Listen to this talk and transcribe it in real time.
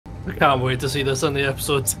I can't wait to see this in the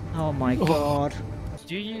episodes. Oh my god.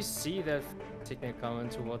 Do you see that taking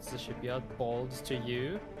comment towards the shipyard bald to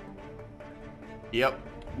you? Yep.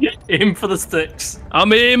 Aim for the sticks.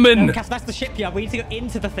 I'm aiming! No, Cass, that's the shipyard. We need to go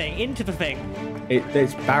into the thing. Into the thing.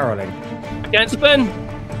 It's barreling. I can't spin!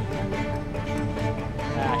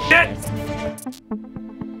 Ah, Shit!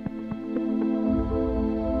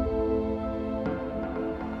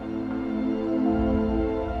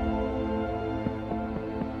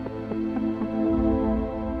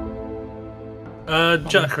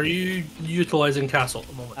 Jack, are you utilizing castle at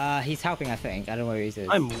the moment? He's helping, I think. I don't know where he is.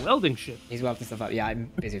 I'm welding shit. He's welding stuff up. Yeah,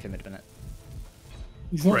 I'm busy with him at the minute.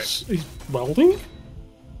 He's not. Right. He's welding.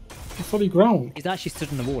 He's fully ground. He's actually stood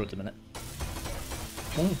on the wall at the minute.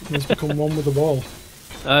 Oh, he's become one with the wall.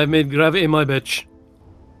 I've made gravity my bitch.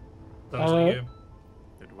 Sounds like you.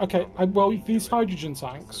 Okay, well, these hydrogen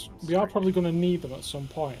tanks, we are probably going to need them at some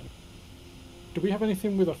point. Do we have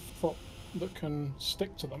anything with a foot that can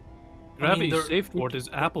stick to them? Gravity safe word is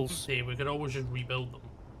apples. See, we could always just rebuild them.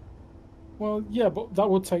 Well, yeah, but that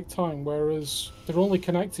would take time, whereas they're only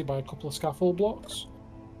connected by a couple of scaffold blocks.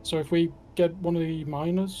 So if we get one of the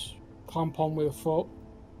miners, clamp on with a foot,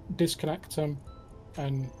 disconnect them,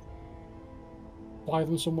 and fly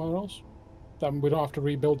them somewhere else, then we don't have to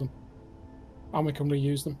rebuild them. And we can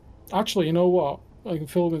reuse them. Actually, you know what? I can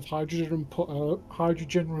fill them with hydrogen and put a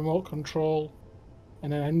hydrogen remote control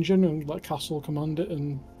and an engine and let Castle command it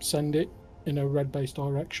and send it in a red-based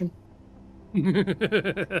direction.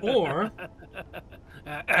 Or...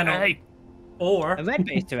 or... A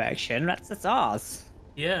red-based direction? That's ours.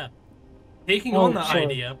 Yeah. Taking on that sorry.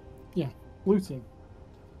 idea. Yeah, blue team.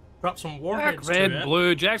 Perhaps some warheads Red, to it.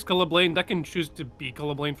 blue, Jack's colorblind. I can choose to be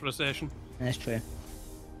colorblind for a session. That's true.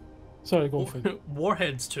 Sorry, go for it.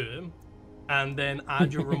 Warheads to him, and then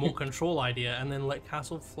add your remote control idea, and then let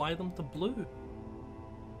Castle fly them to blue.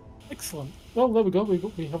 Excellent. Well, there we go. We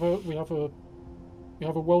have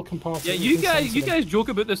a welcome party. Yeah, you guys joke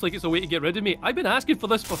about this like it's a way to get rid of me. I've been asking for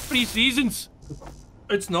this for 3 seasons.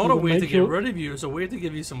 It's not a way to get rid of you. It's a way to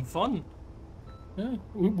give you some fun. Yeah,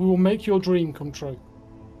 we will make your dream come true.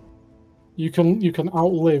 You can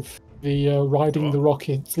outlive the riding the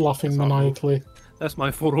rockets, laughing maniacally. That's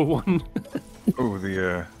my 401. Oh,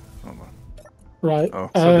 the hold on. Right. Oh,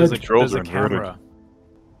 So there's controls a are inverted. camera.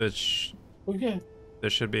 Oh yeah. There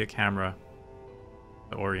should be a camera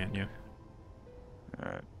to orient you.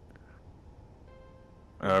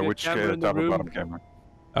 Alright. Which camera in the top and room. bottom camera?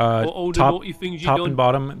 All the Top, naughty things you top done. and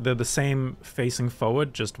bottom, they're the same facing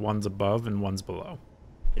forward, just one's above and one's below.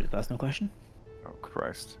 Is it a personal question? Oh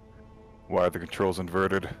Christ! Why are the controls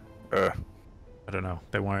inverted? I don't know.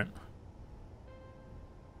 They weren't.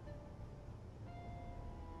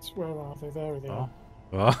 Where are they? There they are.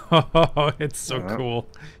 Oh, it's so Yeah. cool.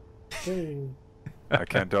 Hey. I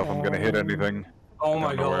can't tell if I'm gonna hit anything. Oh I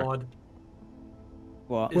my don't know where. god.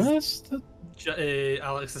 What? Where's the?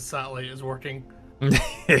 Alex's satellite is working.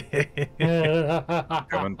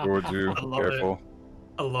 Coming towards you. I love Careful.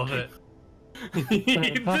 I love it.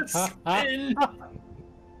 The spin.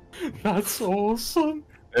 That's awesome.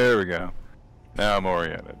 There we go. Now I'm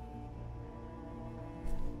oriented.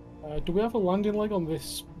 Do we have a landing leg on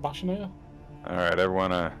this Bashinator? All right,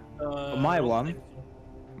 everyone. My one.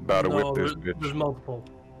 About to No, whip this there's bitch. multiple.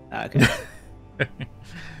 Okay.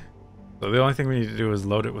 So the only thing we need to do is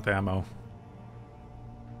load it with ammo.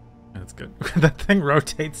 That's good. That thing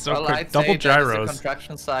rotates so Well, quick. I'd Double say that is the gyros.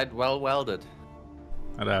 construction side well welded.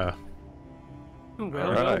 That,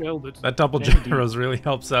 Alright. welded. that double gyros really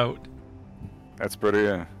helps out. That's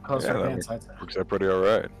pretty. Close yeah, for that inside. works out pretty all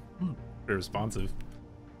right. Very responsive.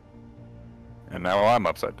 And now I'm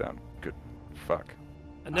upside down. Good. Fuck.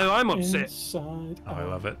 And now I'm upset. Inside Oh, I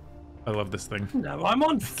love it. I love this thing. Now I'm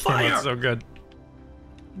on Came fire. out so good.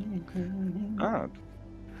 Ah,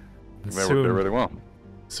 And they worked there really well.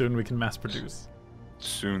 soon we can mass produce.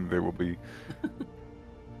 Soon they will be.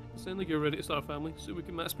 Sound like you're ready to start a family so we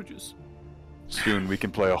can mass produce. Soon we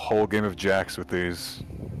can play a whole game of jacks with these.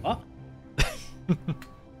 What?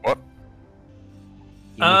 What?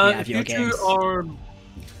 You need me out of If your you two games. are,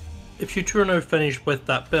 if you two are now finished with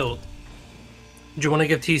that build, do you want to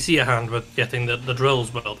give TC a hand with getting the drills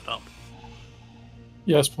built up?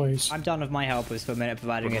 Yes, please. I'm done with my helpers for a minute,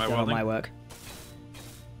 providing What it's am I done all my welding? work.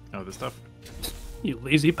 Oh, this stuff. You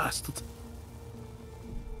lazy bastard.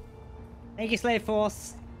 Thank you, Slave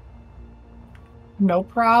Force. No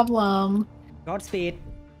problem. Godspeed.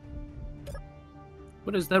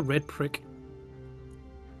 What is that red prick?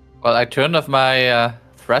 Well, I turned off my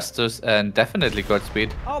thrusters and definitely got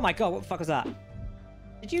speed. Oh my god, what the fuck was that?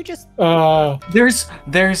 Did you just...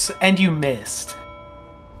 There's and you missed.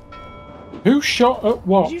 Who shot at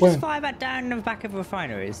what? Did you When? just fire that down the back of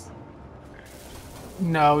refineries?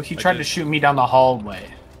 No, he tried to shoot me down the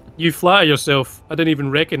hallway. You flatter yourself. I didn't even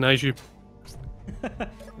recognize you.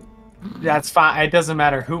 That's fine. It doesn't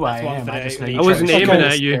matter who I one am. for I the just know elite. you I wasn't tried to aiming shoot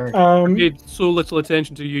at me you. scared. I paid so little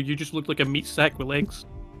attention to you. You just looked like a meat sack with legs.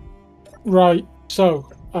 Right. So,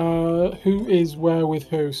 who is where with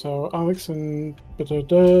who? So Alex and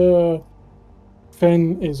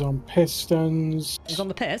Finn is on pistons. He's on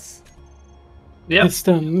the piss. Yep.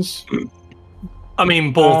 Pistons. I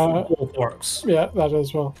mean, both works. Yeah, that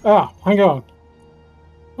as well. Ah, hang on.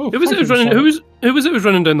 Oh, Who was it? Was fucking running? sorry. Who was it? Was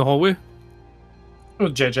running down the hallway? Oh,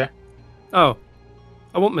 JJ. Oh,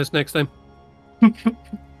 I won't miss next time.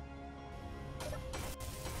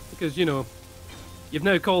 Because you know, you've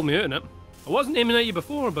now called me out on it. I wasn't aiming at you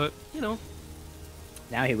before, but you know,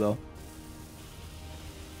 Now he will.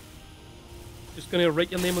 just gonna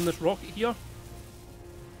write your name on this rocket here.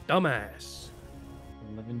 Dumbass.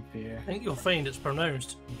 Live in fear. I think you'll find it's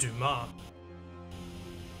pronounced Dumas.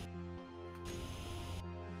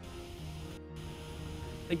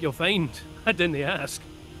 I think you'll find. I didn't ask.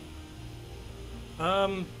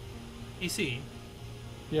 PC,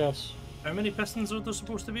 Yes. how many pistons are there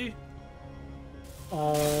supposed to be?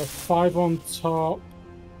 5 on top,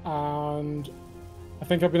 and I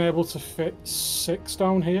think I've been able to fit 6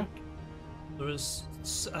 down here. There was,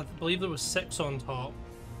 I believe there was 6 on top.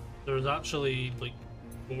 There was actually like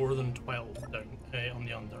more than 12 down on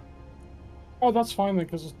the under. Oh, that's fine then,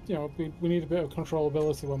 because you know we need a bit of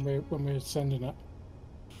controllability when we're sending it.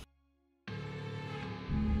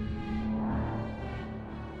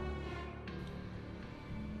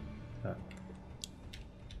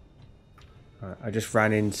 Right, I just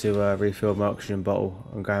ran into refill my oxygen bottle.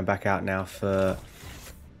 I'm going back out now for.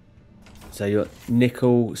 So you got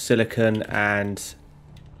nickel, silicon, and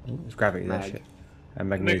there's gravity there, shit, and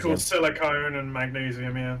magnesium. Nickel, silicone, and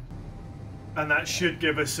magnesium, yeah. And that should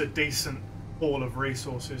give us a decent haul of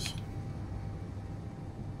resources.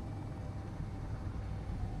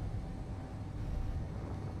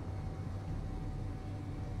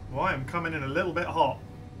 Well, I am coming in a little bit hot.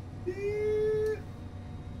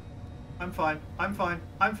 I'm fine. I'm fine.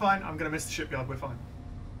 I'm fine. I'm gonna miss the shipyard. We're fine.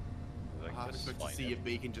 I expect to see your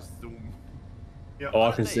beacon just zoom. Yeah. Oh,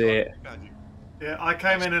 I can see it. Yeah, I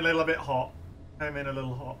came in a little bit hot. Came in a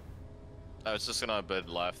little hot. I was just gonna bid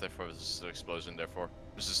laugh there for this explosion. Therefore,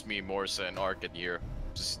 this is me, Morris, and Ark in here.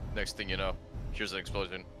 Just next thing you know, here's an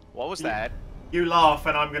explosion. What was that? You laugh,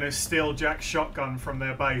 and I'm gonna steal Jack's shotgun from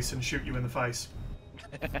their base and shoot you in the face.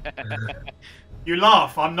 You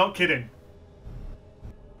laugh. I'm not kidding.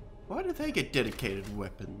 Why do they get dedicated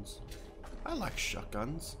weapons? I like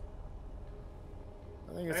shotguns.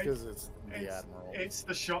 I think it's because it's the Admiral. It's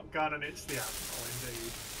the shotgun and it's the Admiral,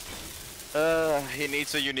 indeed. He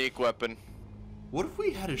needs a unique weapon. What if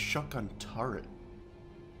we had a shotgun turret?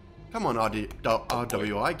 Come on,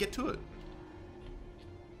 RWI, get to it.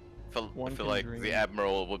 I feel like the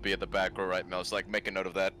Admiral would be at the back row right now, so like make a note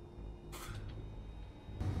of that.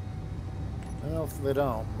 Well, if they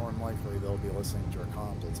don't, more than likely they'll be listening to our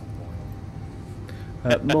comms at some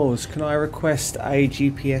point. Moors, can I request a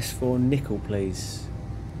GPS for nickel, please?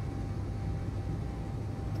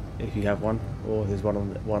 If you have one, or there's one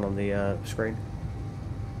on the screen.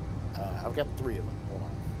 I've got 3 of them. Hold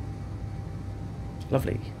on.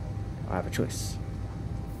 Lovely. I have a choice.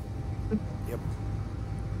 Yep.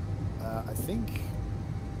 I think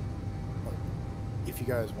if you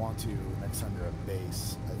guys want to next time you're at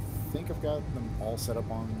base, I think I've got them all set up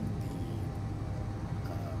on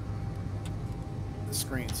the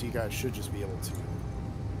screen, so you guys should just be able to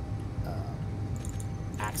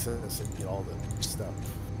access and get all the stuff.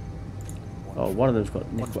 Oh, one of them's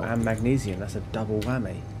got nickel and magnesium. That's a double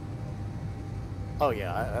whammy. Oh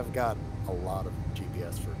yeah, I've got a lot of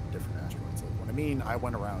GPS for different asteroids. Like, when I mean I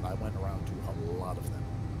went around to a lot of them.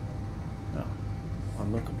 Oh,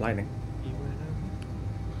 I'm not complaining.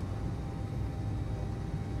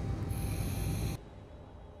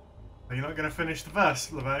 Are you not going to finish the verse,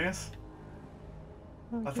 Lavanius?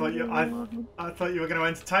 I thought you were going to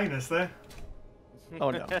entertain us there.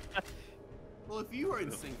 Oh no. Well, if you were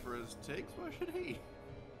in sync for his takes, why should he?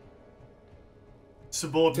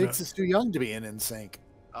 Subordinate. Tiggs is too young to be in sync.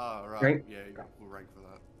 Oh, right. Rank? Yeah, we'll rank for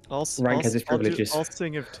that. Rank has its privileges. I'll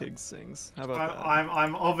sing if Tig sings. How about that?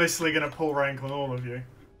 I'm obviously going to pull rank on all of you.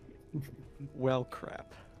 Well,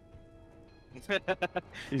 crap.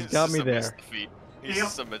 He's got me there. He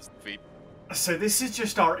submits the feat. So this is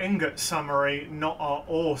just our ingot summary, not our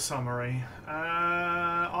ore summary.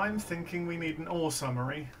 I'm thinking we need an ore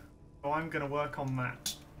summary, so I'm going to work on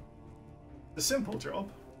that. The simple job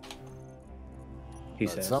he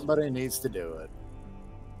But says. somebody needs to do it.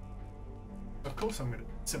 Of course I'm gonna.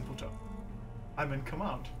 Simple job. I'm in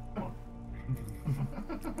command. Come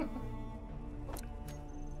on.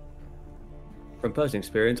 From personal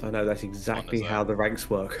experience, I know that's exactly how the ranks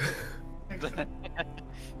work.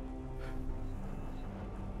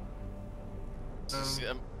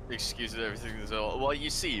 Excuses everything. Well, you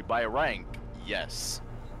see, by rank, yes.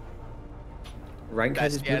 Rank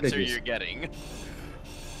has That's its the answer privileges. you're getting.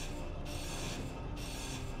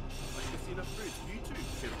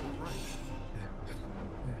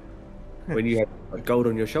 When you have gold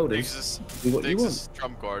on your shoulders, do what you want. Is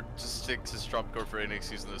trump card. Just sticks his trump card for any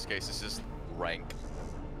excuse in this case. It's just rank.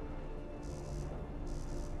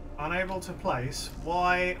 Unable to place.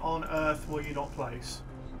 Why on earth will you not place?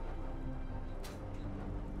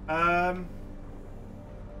 Oh,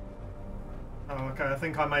 okay. I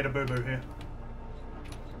think I made a boo-boo here.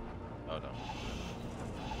 Oh no.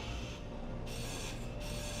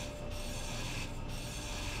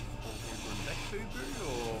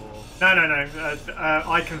 No.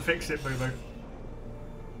 I can fix it, boo-boo.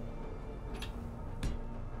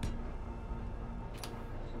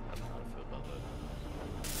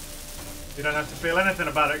 You don't have to feel anything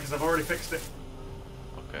about it because I've already fixed it.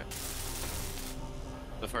 Okay.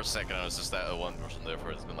 The first second I was just that one person there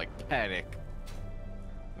for it's been like panic.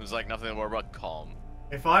 It was like nothing more but calm.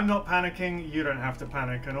 If I'm not panicking, you don't have to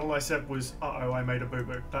panic. And all I said was, uh-oh, I made a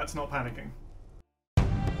boo-boo. That's not panicking.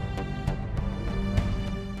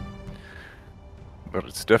 But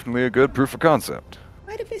it's definitely a good proof of concept.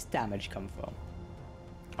 Where did this damage come from?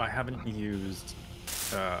 I haven't used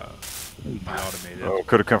the automated. Oh,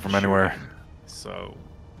 could have come from anywhere. So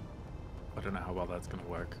I don't know how well that's going to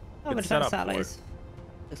work. Oh, but It's set defense up for allies.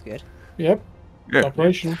 That's good. Yep. Yeah.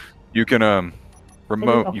 Operational. You can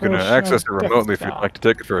remote. You can access it remotely if you'd like to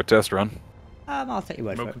take it for a test run. I'll take your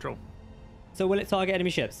word for it. Control. So will it target enemy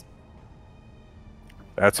ships?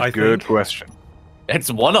 That's a good question. It's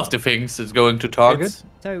one of the things it's going to target.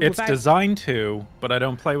 It's designed to, but I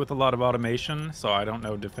don't play with a lot of automation, so I don't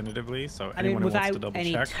know definitively. So I mean, anyone who wants to without double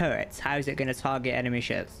any check, turrets, how is it going to target enemy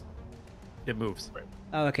ships? it moves.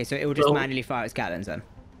 Oh, okay, so it will just Well- manually fire its Gatlins then.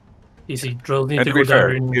 Easy. Drill need And to to be go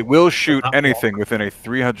fair, down. it will shoot anything within a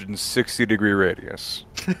 360-degree radius.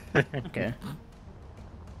 Okay.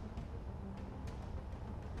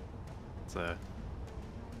 It's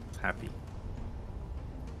happy.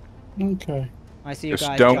 Okay. I see your Just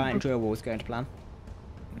guys' don't- giant drill wall's going to plan.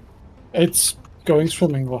 It's going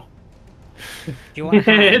swimmingly. Do you want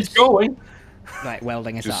It's going. Like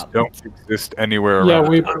welding us Just up? don't exist anywhere Yeah, around.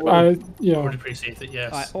 we. I Yeah. would appreciate it,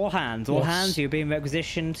 yes. Alright, all hands, you're being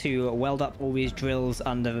requisitioned to weld up all these drills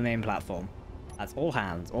under the main platform. That's all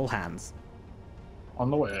hands, all hands. On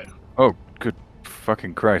the way. Oh, good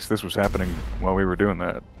fucking Christ! This was happening while we were doing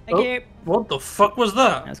that. Thank you. What the fuck was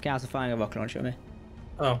that? That's Chaos firing a rocket launcher at me.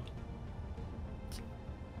 Oh.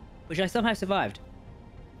 Which I somehow survived.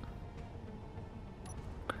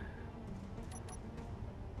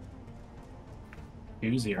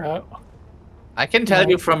 I can tell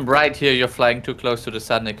you from right here you're flying too close to the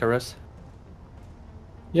sun, Icarus.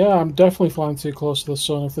 Yeah, I'm definitely flying too close to the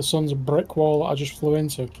sun. If the sun's a brick wall that I just flew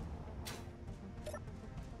into.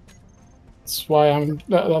 That's why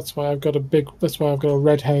That's why I've got a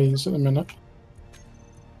red haze at the minute.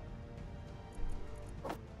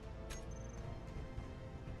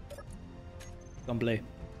 Gone blue.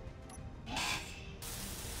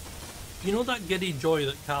 You know that giddy joy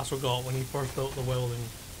that Castle got when he first built the welding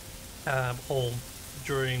hole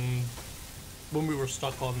during when we were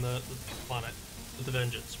stuck on the planet with the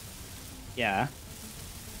Vengeance? Yeah.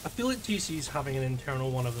 I feel like TC's having an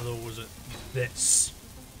internal one of those at this.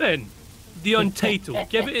 Ben, the Untitled.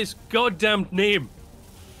 Give it its goddamn name.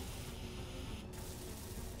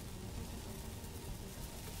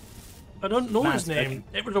 I don't know his name.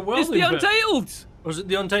 It was a welding It's the bit. Untitled! Was it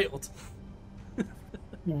the Untitled?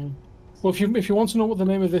 Yeah. Well, if you want to know what the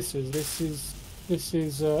name of this is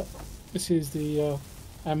the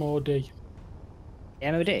MOD.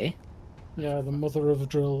 MOD? Yeah, the mother of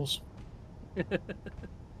drills.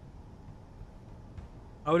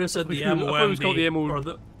 I would have said the I thought it was called the MOMD, MO or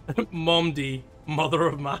the MOMD, Mother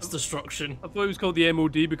of Mass Destruction. I thought it was called the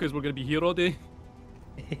MOD because we're going to be here all day.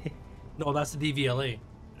 No, that's the DVLA.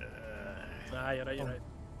 Ah, you're right.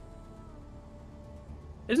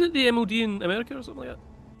 Isn't it the MOD in America or something like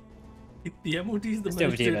that? The MOD is the Still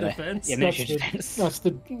Ministry of DVLA. Defense. Yeah, Ministry of Defense. That's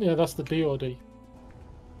the DOD.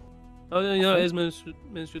 Oh, yeah, it is Ministry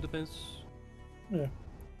of Defense. Yeah.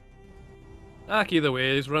 Either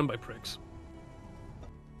way, it's run by pricks.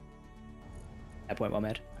 That point well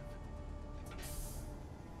made.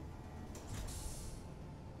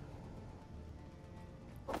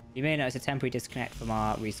 You may notice a temporary disconnect from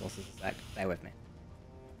our resources a sec. Bear with me.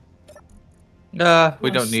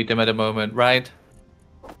 We don't need them at the moment, right?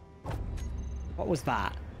 What was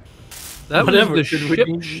that? That was the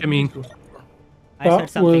ship shimmy. I just heard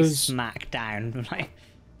something was- smack down.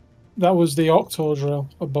 That was the octo drill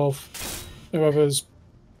above. Whoever's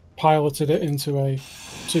piloted it into a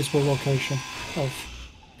suitable location of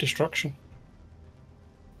destruction.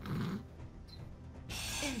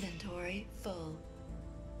 Inventory full.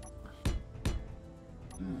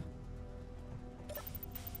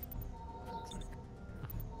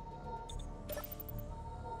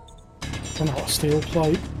 Run out of steel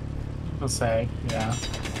plate. I'll say, yeah.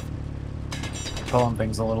 Pulling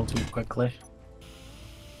things a little too quickly.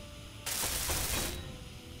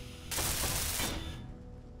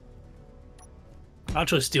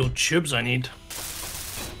 Actually, steel tubes I need.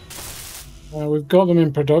 We've got them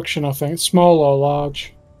in production, I think. Small or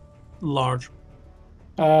large? Large.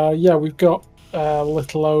 Yeah, we've got a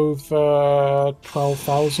little over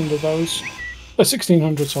 12,000 of those.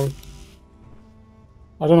 1,600, sorry.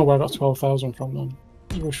 I don't know where I got 12,000 from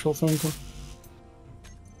then. Wishful thinking.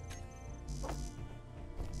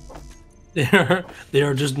 They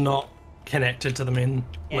are just not connected to the main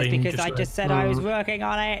Yeah, lane. because I just said I was working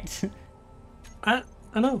on it. I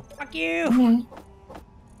know. Fuck you.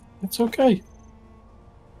 It's okay.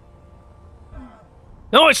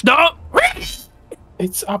 No, it's not.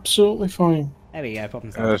 It's absolutely fine. There we go. Problem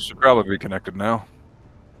It solved. should probably be connected now.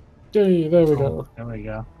 There we go. There we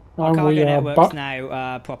go. Our And cargo we are network's back.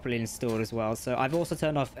 now properly installed as well. So I've also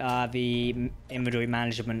turned off the inventory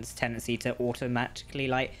management's tendency to automatically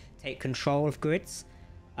take control of grids.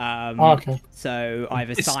 Okay. So I've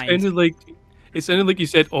It assigned. sounded like you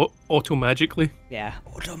said auto magically. Yeah,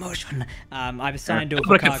 auto motion. I've assigned all the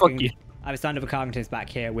Like a fuck cargo. you. I've assigned all the cargo teams back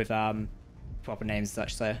here with proper names and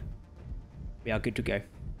such. So we are good to go.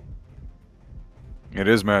 It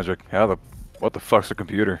is magic. What the fuck's a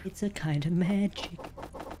computer? It's a kind of magic.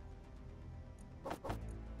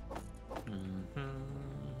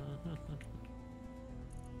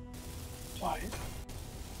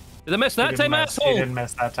 Did I miss that You time, didn't miss- asshole? You didn't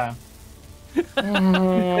miss that time.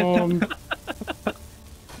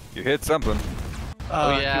 You hit something.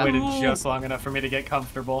 Oh, yeah. You waited just long enough for me to get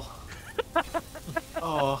comfortable.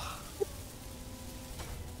 Oh.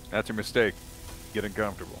 That's your mistake. Getting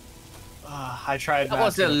comfortable. I tried That not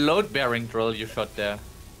was a to. load-bearing drill you shot there.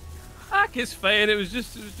 Fuck, it's fine. It was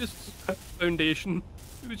just foundation.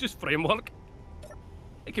 It was just framework.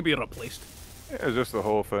 It could be replaced. Yeah, it's just the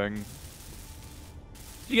whole thing.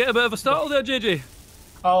 You get a bit of a startle there, JJ.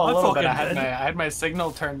 Oh, I a little bit. fucking I did. had my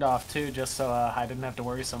signal turned off too, just so I didn't have to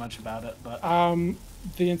worry so much about it. But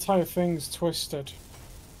The entire thing's twisted.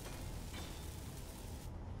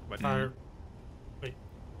 Fire. Wait.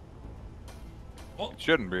 It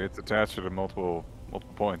shouldn't be. It's attached to multiple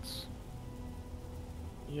points.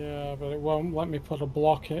 Yeah, but it won't let me put a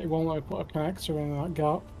block in. It won't let me put a connector in that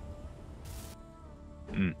gap.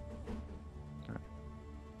 Mm.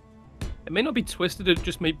 It may not be twisted. It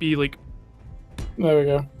just might be like There we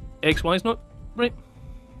go. XY's not right.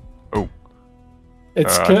 Oh.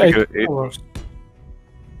 It's I think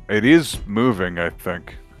it is moving, I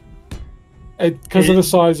think. Because of the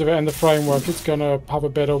size of it and the framework, it's gonna have a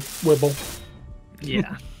bit of wibble.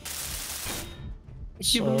 Yeah.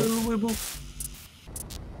 Give it a little wibble.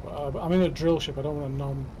 I'm in a drill ship. I don't want a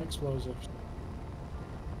non-explosive.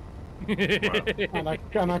 and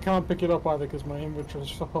I can't pick it up either because my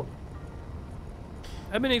inventory's full.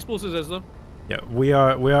 How many explosives is there? Yeah, we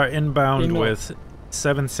are inbound Enough. with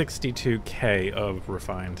 762k of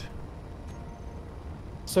refined.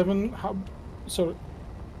 So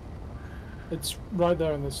it's right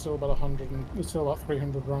there, and there's still about 100, and there's still about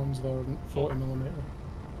 300 rounds there, and 40mm.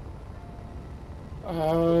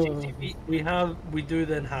 We do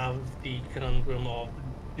then have the conundrum of,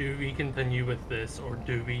 do we continue with this or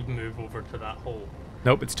do we move over to that hole?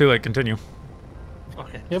 Nope, it's too late. Continue.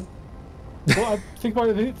 Okay. Yep. Well, think about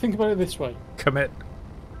it this way. Commit.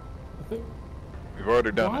 We've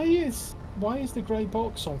already done it. Why is the grey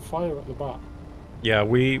box on fire at the back? Yeah,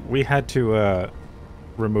 we had to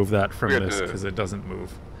remove that from We had this to- because it doesn't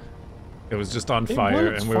move. It was just on It fire,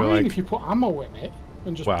 works and we were fine like, if you put ammo in it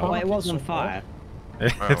and just Wow. park Well, it was on somewhere.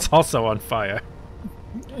 fire. it's also on fire.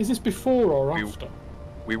 Is this before or after?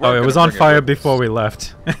 We Oh, weren't it gonna was on bring fire with us. before we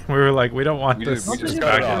left. We were like, we don't want We this just this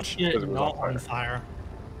got it off. baggage. Yeah, because it was not on on fire.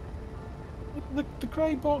 The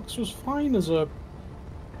grey box was fine as a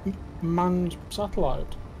manned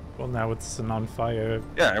satellite. Well, now it's an on fire.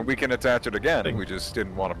 Yeah, and we can attach it again. Thing. We just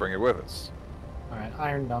didn't want to bring it with us. Alright,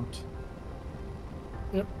 iron dumped.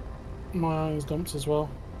 Yep. My iron's dumped as well.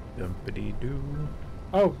 Dumpity doo.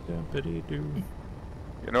 Oh.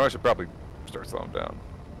 You know, I should probably start slowing down.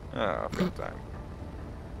 Ah, I've got time.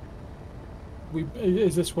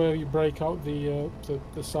 Is this where you break out the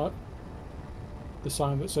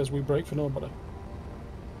sign that says "We break for nobody"?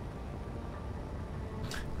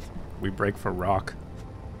 We break for rock.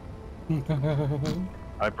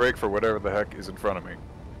 I break for whatever the heck is in front of me.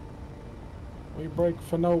 We break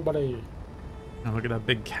for nobody. Now look at that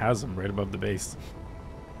big chasm right above the base.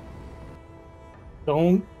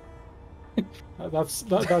 Don't. That's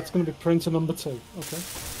going to be printer number 2. Okay.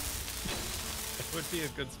 It would be a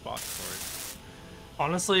good spot for it.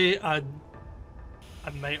 Honestly, I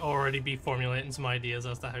might already be formulating some ideas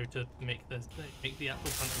as to how to make the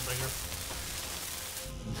actual printer bigger.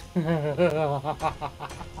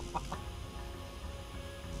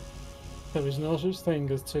 There is no such thing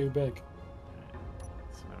as too big.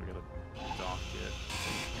 So now we gotta dock it.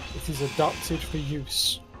 It is adapted for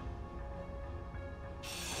use.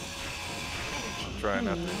 I'm trying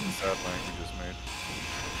not to hit the satellite we just made.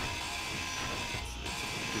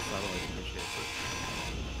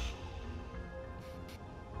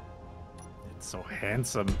 It's so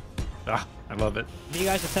handsome. Ah, I love it. You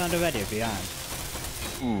guys are turned already behind.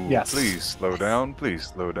 Ooh, Yes. please slow down. Please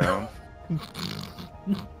slow down.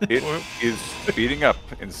 It is speeding up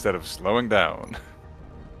instead of slowing down.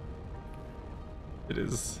 It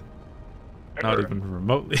is not even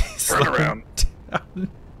remotely Turn slowing around. down.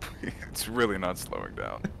 It's really not slowing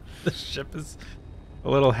down. The ship is a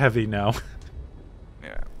little heavy now.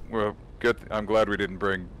 Yeah, well, good. I'm glad we didn't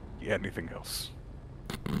bring anything else.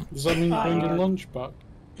 Does that mean bring your lunch back?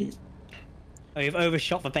 Oh, you've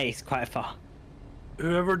overshot the base quite far.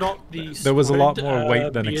 Whoever docked the There was a lot squid, more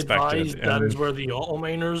weight than be expected, advised, that and- is where the auto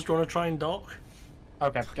miners going to try and dock.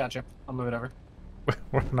 Okay, gotcha. I'll move it over.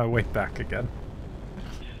 We're on our way back again.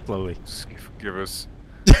 Slowly. Give us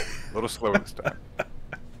a little slower this time.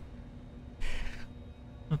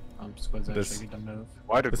 Squid's This- actually going to move.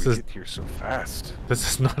 Why did This we is- get here so fast? This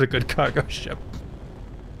is not a good cargo ship.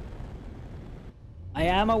 I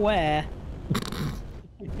am aware.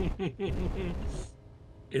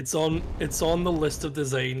 It's on the list of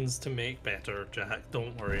designs to make better, Jack.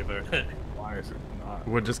 Don't worry about it. Why is it not?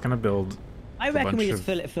 We're just gonna build. I a reckon we bunch just of-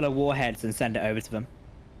 fill it full of warheads and send it over to them.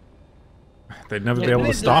 They'd never be able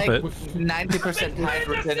to stop it. 90%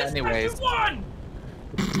 hydrogen anyways.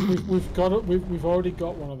 We've already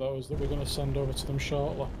got one of those that we're going to send over to them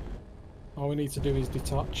shortly. All we need to do is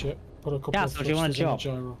detach it, put a couple Yeah, of so do you want a thrusters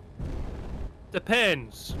job? in the gyro.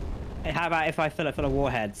 Depends. Hey, how about if I fill it full of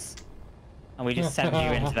warheads and we just send you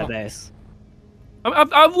into their base?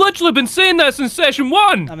 I've literally been saying that since session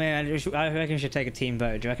 1. I mean, I reckon we should take a team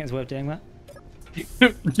vote. Do you reckon it's worth doing that?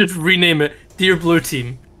 Just rename it Dear Blue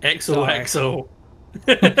Team XOXO.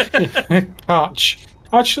 Patch.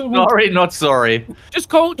 Actually, Sorry, not sorry. Just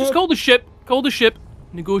call the ship. Call the ship.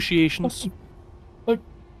 Negotiations.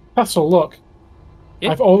 Castle, look.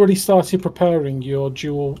 Yeah. I've already started preparing your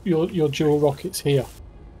dual rockets here.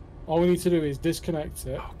 All we need to do is disconnect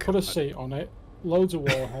it, put a seat on it, loads of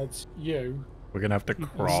warheads, We're gonna have to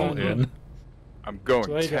crawl send in. them. I'm going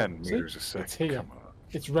So there you go. 10 See? meters a second. It's here. Come on.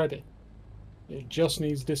 It's ready. It just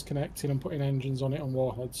needs disconnecting and putting engines on it and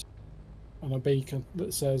warheads. And a beacon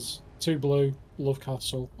that says to blue, love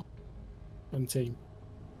Castle and team.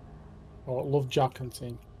 Or love Jack and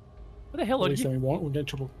team. What the hell At are least you? then we won't get in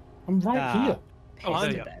trouble. I'm right here.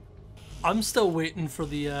 I'm still waiting for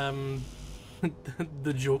the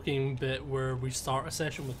the joking bit where we start a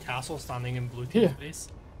session with Castle standing in blue team Here. base.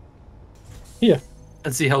 Here.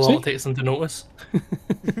 And see how long See? it takes them to notice.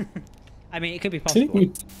 I mean, it could be See?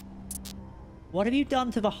 possible. What have you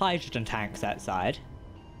done to the hydrogen tanks outside?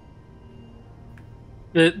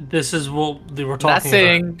 This is what they were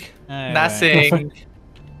talking about. Nothing.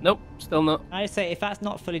 Nope, still not. I say if that's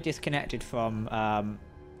not fully disconnected from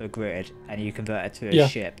the grid and you convert it to a Yeah.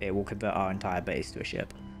 ship, it will convert our entire base to a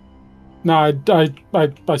ship. No,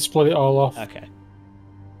 I split it all off. Okay.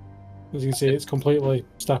 As you can see, it's completely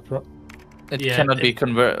separate. It Yeah, cannot be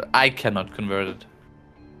converted. I cannot convert it.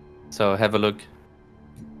 So have a look.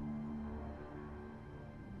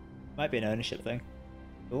 Might be an ownership thing.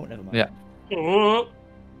 Oh, never mind. Yeah. Oh.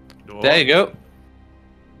 There you go.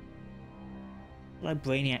 Like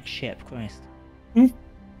Brainiac ship, Christ.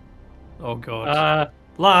 Oh god.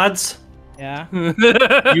 Lads. Yeah.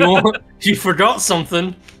 You forgot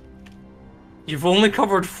something. You've only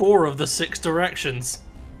covered 4 of the 6 directions.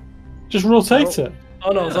 Just rotate it.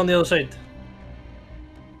 Oh no, it's on the other side.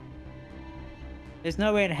 There's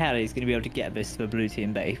no way in hell he's going to be able to get this to the blue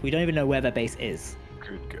team base. We don't even know where their base is.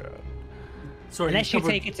 Good God. Sorry, Unless you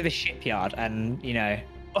covered... take it to the shipyard and, you know...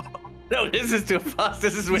 No, this is too fast.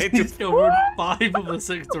 This is way too fast. Discovered 5 of the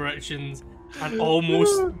 6 directions and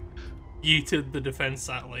almost yeeted the defense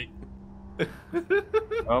satellite.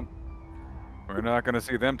 Well, we're not going to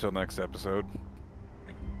see them till next episode.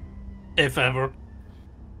 If ever.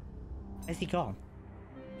 Is he gone?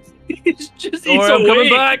 He's just Don't worry, I'm coming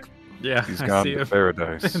back. Yeah, He's I gone see to him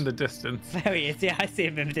paradise. in the distance. There he is. Yeah, I see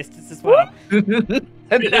him in the distance as well.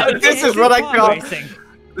 This is what I got. Racing.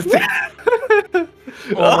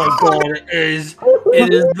 Oh my god, it is.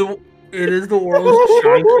 It is the world's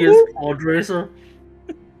shankiest pod racer.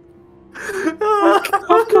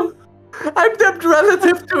 I'm not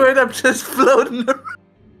relative to it. I'm just floating around.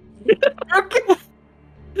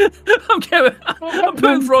 I'm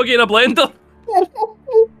putting Froggy in a blender.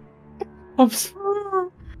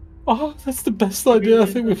 Oh, that's the best idea I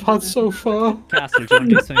think we've had so far. Castle, do you want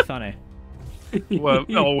to do something funny? Well,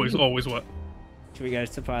 always what? Should we go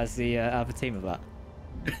surprise the other team of that?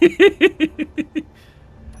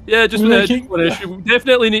 Yeah, just We're an making- one issue. We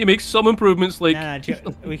definitely need to make some improvements. Like, No,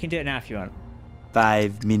 we can do it now if you want.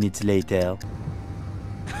 5 minutes later.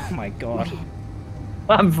 Oh my god.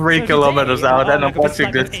 I'm 3 kilometers out and I'm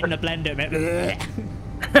watching this. In the blender.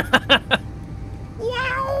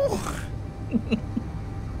 Wow.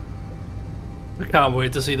 I can't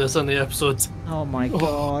wait to see this on the episodes. Oh my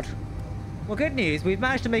god. Well, good news. We've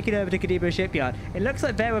managed to make it over to Kadebo Shipyard. It looks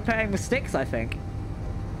like they're repairing the sticks, I think.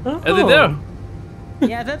 are they there?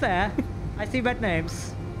 Yeah, they're there. I see red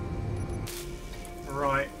names.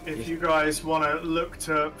 Right, if you guys want to look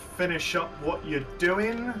to finish up what you're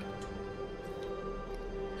doing.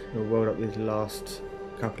 We'll weld up these last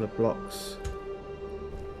couple of blocks.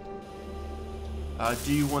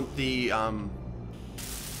 Do you want the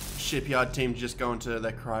shipyard team to just go into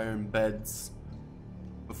their cryo beds,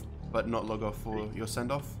 but not log off for your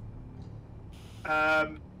send off?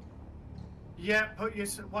 Yeah,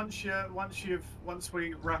 once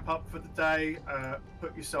we wrap up for the day,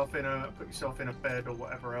 put yourself in a bed or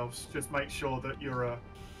whatever else. Just make sure that you're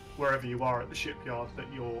wherever you are at the shipyard, that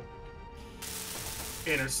you're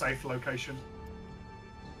in a safe location.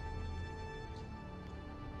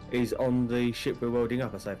 Is on the ship we're welding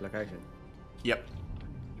up a safe location? Yep.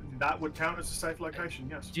 That would count as a safe location,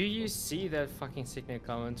 yes. Do you see that fucking signal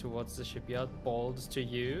coming towards the shipyard? Balls to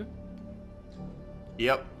you?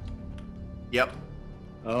 Yep. Yep.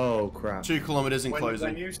 Oh crap. 2 kilometers in When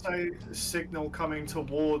closing. you say signal coming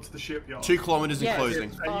towards the shipyard, 2 kilometers in Yes.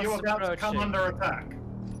 closing. are you about to come approaching. under attack?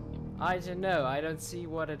 I don't know. I don't see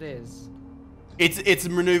what it is. It's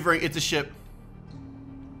maneuvering. It's a ship.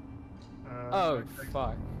 Oh,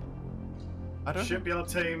 fuck. I don't. Shipyard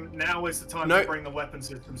team, now is the time No. to bring the weapon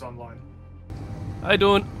systems online. I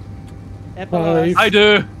don't. 5, I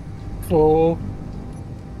do. 4,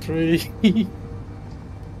 3.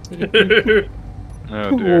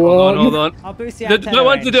 Oh dear. Hold on. I'll boost the I antenna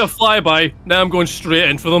wanted to range. do a flyby. Now I'm going straight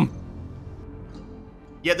in for them.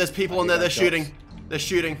 Yeah, there's people in there. They're shooting. They're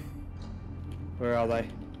shooting. Where are they?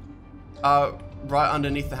 Right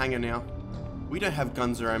underneath the hangar now. We don't have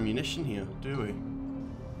guns or ammunition here, do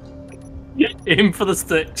we? Aim for the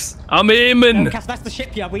sticks. I'm aiming. No, Cass, that's the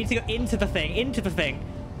shipyard. We need to go into the thing. Into the thing.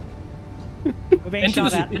 We're being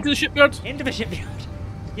shot at. Into the shipyard? Into the shipyard.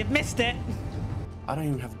 You've missed it. I don't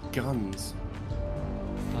even have guns.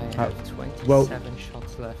 I have 27 well-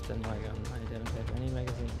 shots left in my gun. I don't have any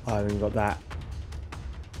magazines. I haven't got that.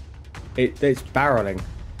 It's barreling.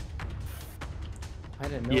 I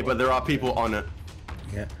don't know. Yeah, but there are people on it.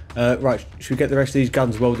 Yeah. Right, should we get the rest of these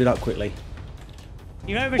guns welded up quickly?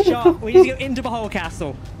 You're overshot. We need to go into the whole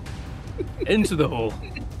castle. Into the hole.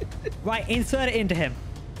 Right, insert it into him.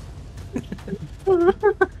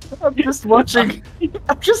 I'm just watching.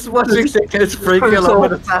 I'm just watching Dickens 3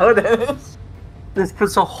 kilometers out. This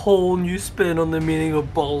puts a whole new spin on the meaning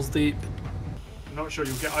of balls deep. I'm not sure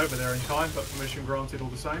you'll get over there in time, but permission granted all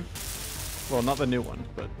the same. Well, not the new one,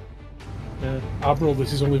 but Admiral,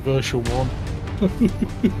 this is only version 1.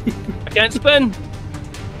 I can't spin.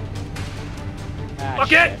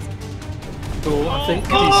 Fuck it! So I think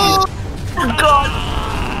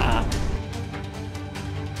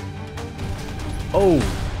Oh,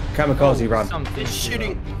 kamikaze run. Something's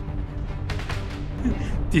shooting.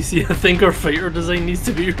 Do you see? I think our fighter design needs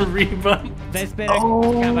to be revamped. There's been a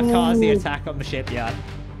kamikaze attack on the shipyard.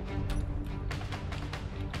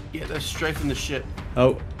 Yeah, they're strafing the ship.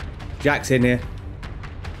 Oh, Jack's in here.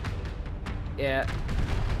 Yeah.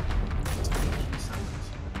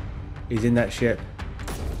 He's in that ship.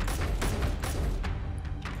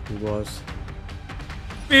 He was.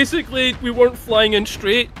 Basically, we weren't flying in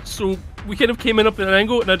straight, so we kind of came in up at an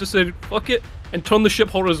angle, and I just said, fuck it, and turned the ship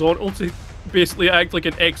horizontal to basically act like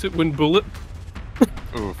an exit wound bullet.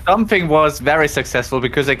 Something was very successful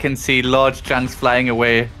because I can see large chunks flying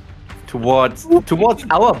away towards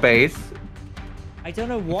our base. I don't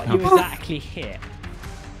know what you exactly hit.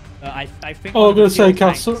 I think. Oh, I'm gonna say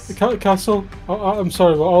castle. Castle. I'm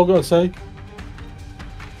sorry, but all I'm gonna say.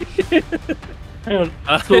 Hang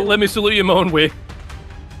on. Let me salute you my own way.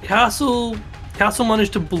 Castle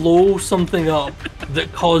managed to blow something up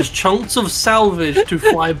that caused chunks of salvage to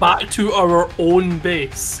fly back to our own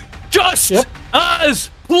base. Just as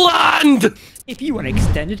planned! If you want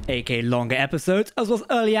extended, aka longer episodes, as well as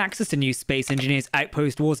early access to new Space Engineers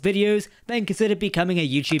Outpost Wars videos, then consider becoming a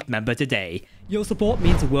YouTube member today. Your support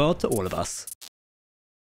means the world to all of us.